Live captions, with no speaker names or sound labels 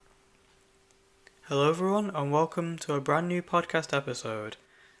Hello everyone and welcome to a brand new podcast episode,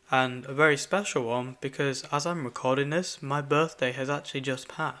 and a very special one because as I'm recording this, my birthday has actually just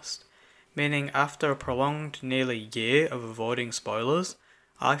passed, meaning after a prolonged nearly year of avoiding spoilers,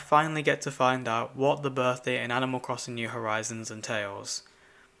 I finally get to find out what the birthday in Animal Crossing New Horizons entails.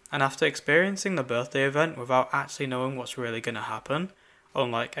 And after experiencing the birthday event without actually knowing what's really going to happen,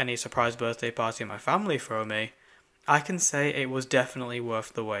 unlike any surprise birthday party my family throw me, I can say it was definitely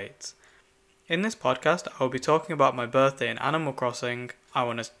worth the wait. In this podcast, I will be talking about my birthday in Animal Crossing. I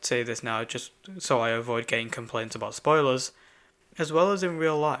want to say this now just so I avoid getting complaints about spoilers, as well as in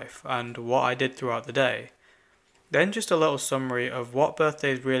real life and what I did throughout the day. Then just a little summary of what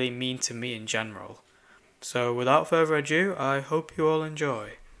birthdays really mean to me in general. So without further ado, I hope you all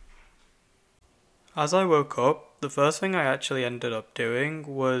enjoy. As I woke up, the first thing I actually ended up doing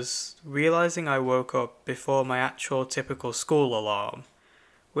was realising I woke up before my actual typical school alarm,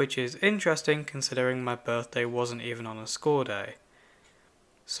 which is interesting considering my birthday wasn't even on a school day.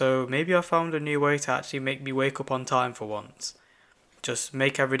 So maybe I found a new way to actually make me wake up on time for once. Just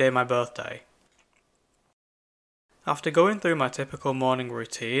make every day my birthday. After going through my typical morning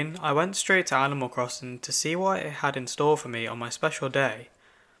routine, I went straight to Animal Crossing to see what it had in store for me on my special day.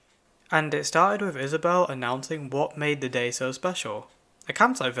 And it started with Isabelle announcing what made the day so special. A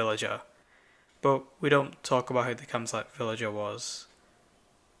campsite villager. But we don't talk about who the campsite villager was.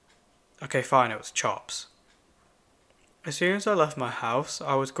 Okay, fine, it was Chops. As soon as I left my house,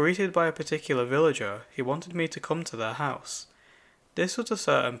 I was greeted by a particular villager who wanted me to come to their house. This was a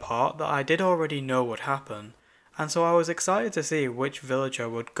certain part that I did already know would happen, and so I was excited to see which villager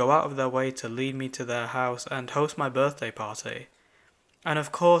would go out of their way to lead me to their house and host my birthday party. And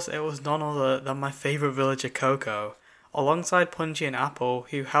of course, it was none other than my favourite villager Coco, alongside Punchy and Apple,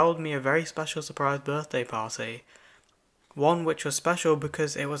 who held me a very special surprise birthday party. One which was special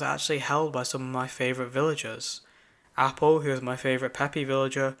because it was actually held by some of my favourite villagers. Apple, who is my favourite peppy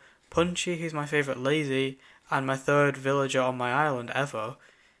villager, Punchy, who's my favourite lazy, and my third villager on my island ever,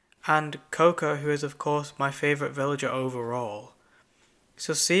 and Coco, who is of course my favourite villager overall.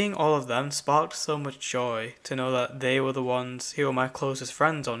 So seeing all of them sparked so much joy to know that they were the ones who were my closest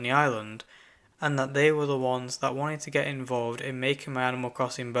friends on the island, and that they were the ones that wanted to get involved in making my Animal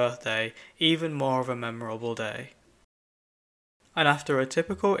Crossing birthday even more of a memorable day. And after a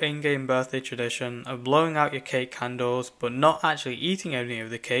typical in-game birthday tradition of blowing out your cake candles but not actually eating any of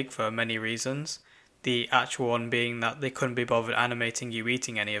the cake for many reasons, the actual one being that they couldn't be bothered animating you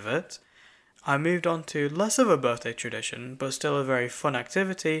eating any of it, I moved on to less of a birthday tradition but still a very fun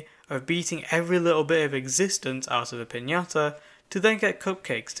activity of beating every little bit of existence out of a piñata to then get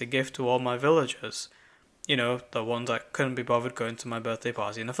cupcakes to gift to all my villagers. You know, the ones that couldn't be bothered going to my birthday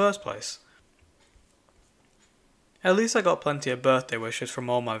party in the first place. At least I got plenty of birthday wishes from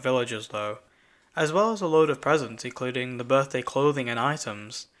all my villagers though, as well as a load of presents including the birthday clothing and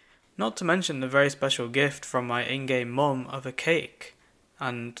items, not to mention the very special gift from my in-game mum of a cake.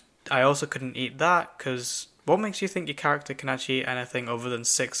 And I also couldn't eat that because what makes you think your character can actually eat anything other than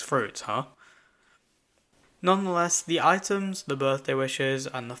 6 fruits, huh? Nonetheless, the items, the birthday wishes,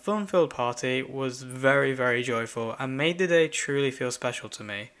 and the fun-filled party was very, very joyful and made the day truly feel special to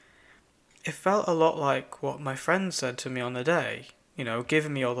me. It felt a lot like what my friends said to me on the day,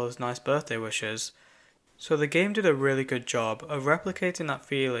 giving me all those nice birthday wishes. So the game did a really good job of replicating that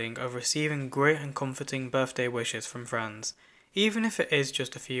feeling of receiving great and comforting birthday wishes from friends. Even if it is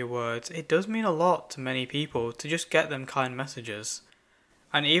just a few words, it does mean a lot to many people to just get them kind messages.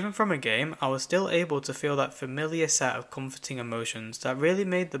 And even from a game, I was still able to feel that familiar set of comforting emotions that really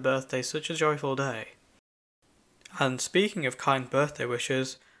made the birthday such a joyful day. And speaking of kind birthday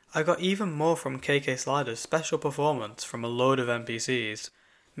wishes, I got even more from KK Slider's special performance from a load of NPCs,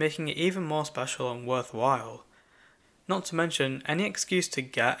 making it even more special and worthwhile. Not to mention, any excuse to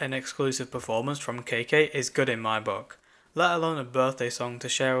get an exclusive performance from KK is good in my book, let alone a birthday song to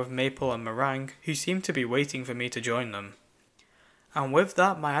share with Maple and Meringue, who seem to be waiting for me to join them. And with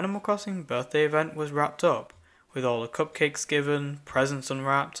that, my Animal Crossing birthday event was wrapped up, with all the cupcakes given, presents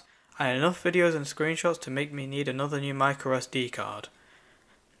unwrapped, and enough videos and screenshots to make me need another new microSD card.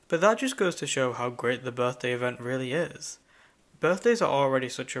 But that just goes to show how great the birthday event really is. Birthdays are already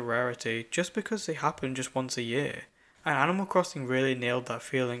such a rarity just because they happen just once a year, and Animal Crossing really nailed that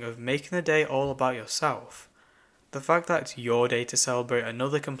feeling of making the day all about yourself. The fact that it's your day to celebrate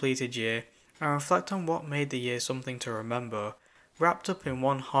another completed year and reflect on what made the year something to remember, wrapped up in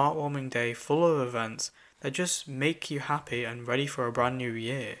one heartwarming day full of events that just make you happy and ready for a brand new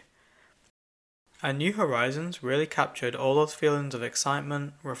year. And New Horizons really captured all those feelings of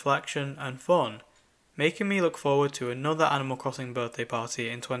excitement, reflection, and fun, making me look forward to another Animal Crossing birthday party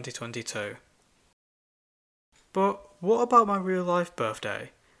in 2022. But what about my real life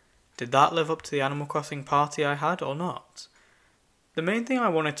birthday? Did that live up to the Animal Crossing party I had or not? The main thing I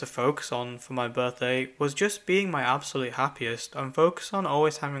wanted to focus on for my birthday was just being my absolute happiest and focus on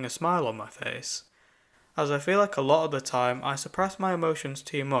always having a smile on my face, as I feel like a lot of the time I suppress my emotions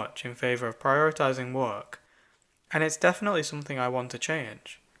too much in favour of prioritising work, and it's definitely something I want to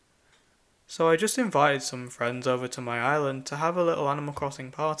change. So I just invited some friends over to my island to have a little Animal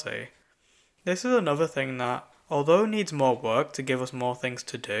Crossing party. This is another thing that, although needs more work to give us more things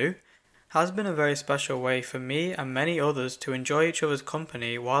to do, has been a very special way for me and many others to enjoy each other's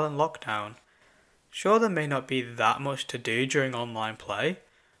company while in lockdown. Sure, there may not be that much to do during online play,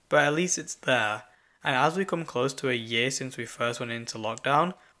 but at least it's there, and as we come close to a year since we first went into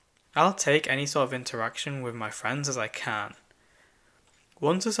lockdown, I'll take any sort of interaction with my friends as I can.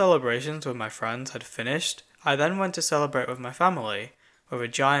 Once the celebrations with my friends had finished, I then went to celebrate with my family, with a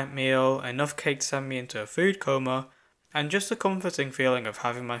giant meal, enough cake to send me into a food coma, and just a comforting feeling of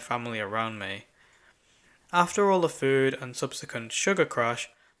having my family around me. After all the food and subsequent sugar crash,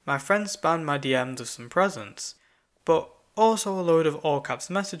 my friends spammed my DMs with some presents, but also a load of all caps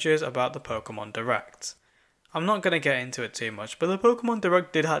messages about the Pokemon Direct. I'm not going to get into it too much, but the Pokemon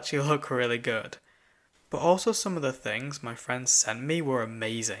Direct did actually look really good. But also some of the things my friends sent me were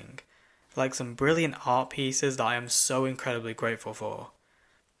amazing, like some brilliant art pieces that I am so incredibly grateful for.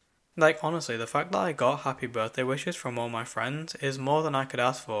 Like honestly, the fact that I got happy birthday wishes from all my friends is more than I could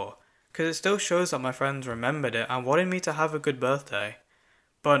ask for, because it still shows that my friends remembered it and wanted me to have a good birthday.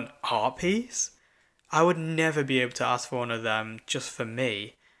 But an art piece? I would never be able to ask for one of them just for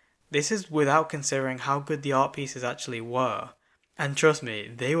me. This is without considering how good the art pieces actually were. And trust me,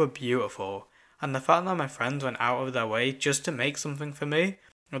 they were beautiful. And the fact that my friends went out of their way just to make something for me,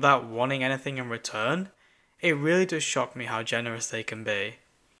 without wanting anything in return, it really does shock me how generous they can be.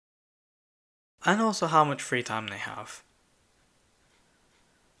 And also how much free time they have.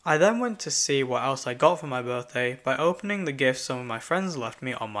 I then went to see what else I got for my birthday by opening the gifts some of my friends left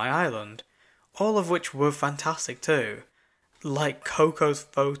me on my island, all of which were fantastic too, like Coco's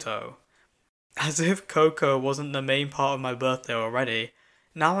photo. As if Coco wasn't the main part of my birthday already,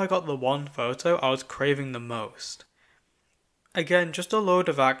 now I got the one photo I was craving the most. Again, just a load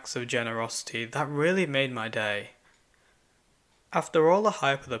of acts of generosity that really made my day. After all the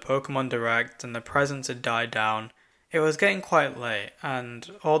hype of the Pokemon Direct and the presents had died down, it was getting quite late and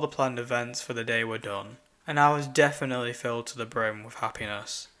all the planned events for the day were done, and I was definitely filled to the brim with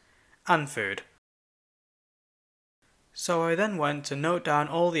happiness. And food. So I then went to note down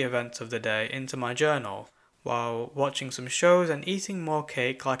all the events of the day into my journal, while watching some shows and eating more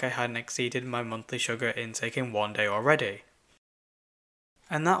cake like I hadn't exceeded my monthly sugar intake in one day already.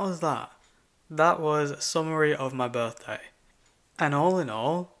 And that was that. That was a summary of my birthday. And all in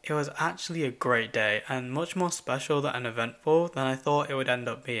all, it was actually a great day and much more special and eventful than I thought it would end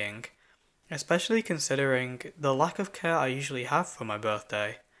up being, especially considering the lack of care I usually have for my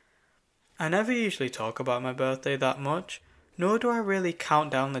birthday. I never usually talk about my birthday that much, nor do I really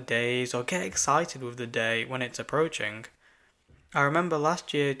count down the days or get excited with the day when it's approaching. I remember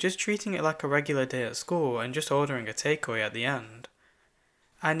last year just treating it like a regular day at school and just ordering a takeaway at the end.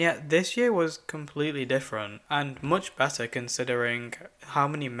 And yet this year was completely different, and much better considering how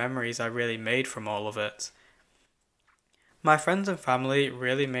many memories I really made from all of it. My friends and family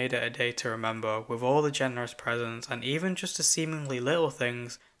really made it a day to remember with all the generous presents and even just the seemingly little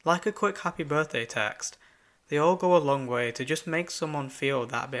things like a quick happy birthday text. They all go a long way to just make someone feel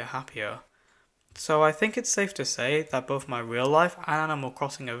that bit happier. So I think it's safe to say that both my real life and Animal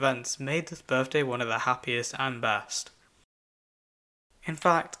Crossing events made this birthday one of the happiest and best. In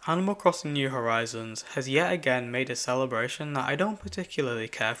fact, Animal Crossing New Horizons has yet again made a celebration that I don't particularly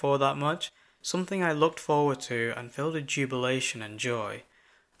care for that much, something I looked forward to and filled with jubilation and joy,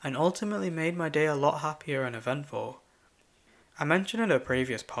 and ultimately made my day a lot happier and eventful. I mentioned in a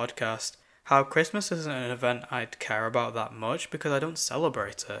previous podcast how Christmas isn't an event I'd care about that much because I don't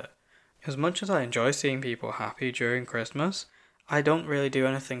celebrate it. As much as I enjoy seeing people happy during Christmas, I don't really do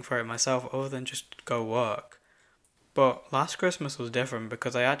anything for it myself other than just go work. But last Christmas was different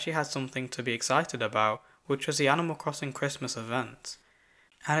because I actually had something to be excited about, which was the Animal Crossing Christmas event.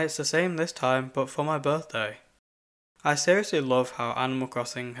 And it's the same this time, but for my birthday. I seriously love how Animal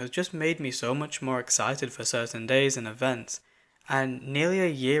Crossing has just made me so much more excited for certain days and events, and nearly a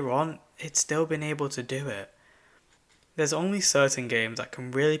year on, it's still been able to do it. There's only certain games that can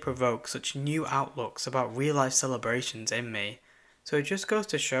really provoke such new outlooks about real-life celebrations in me, so it just goes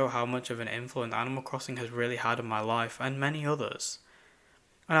to show how much of an influence Animal Crossing has really had on my life and many others.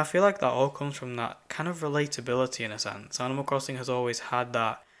 And I feel like that all comes from that kind of relatability in a sense. Animal Crossing has always had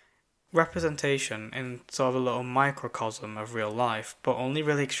that representation in sort of a little microcosm of real life, but only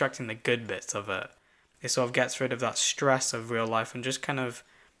really extracting the good bits of it. It sort of gets rid of that stress of real life and just kind of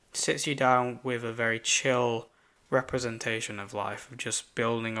sits you down with a very chill representation of life, of just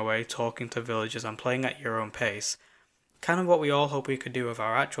building away, talking to villagers and playing at your own pace. Kind of what we all hope we could do with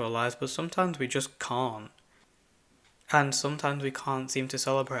our actual lives, but sometimes we just can't. And sometimes we can't seem to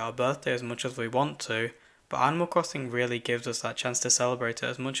celebrate our birthday as much as we want to, but Animal Crossing really gives us that chance to celebrate it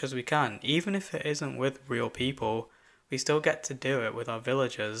as much as we can. Even if it isn't with real people, we still get to do it with our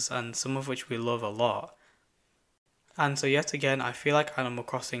villagers, and some of which we love a lot. And so yet again, I feel like Animal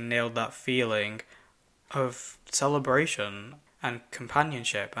Crossing nailed that feeling of celebration and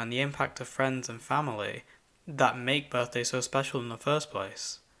companionship and the impact of friends and family that make birthdays so special in the first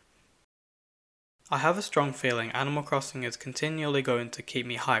place. I have a strong feeling Animal Crossing is continually going to keep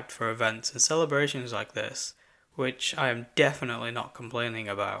me hyped for events and celebrations like this, which I am definitely not complaining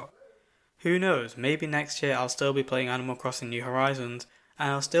about. Who knows, maybe next year I'll still be playing Animal Crossing New Horizons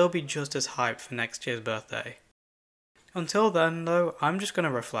and I'll still be just as hyped for next year's birthday. Until then though, I'm just going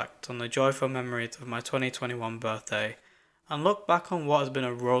to reflect on the joyful memories of my 2021 birthday and look back on what has been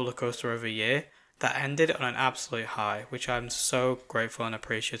a roller coaster of a year that ended on an absolute high, which I'm so grateful and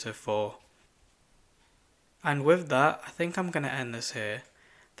appreciative for. And with that, I think I'm going to end this here.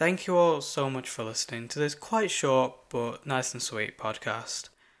 Thank you all so much for listening to this quite short but nice and sweet podcast.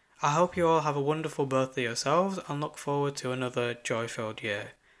 I hope you all have a wonderful birthday yourselves and look forward to another joy-filled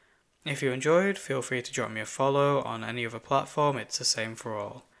year. If you enjoyed, feel free to drop me a follow on any other platform, it's the same for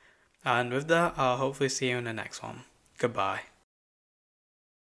all. And with that, I'll hopefully see you in the next one. Goodbye.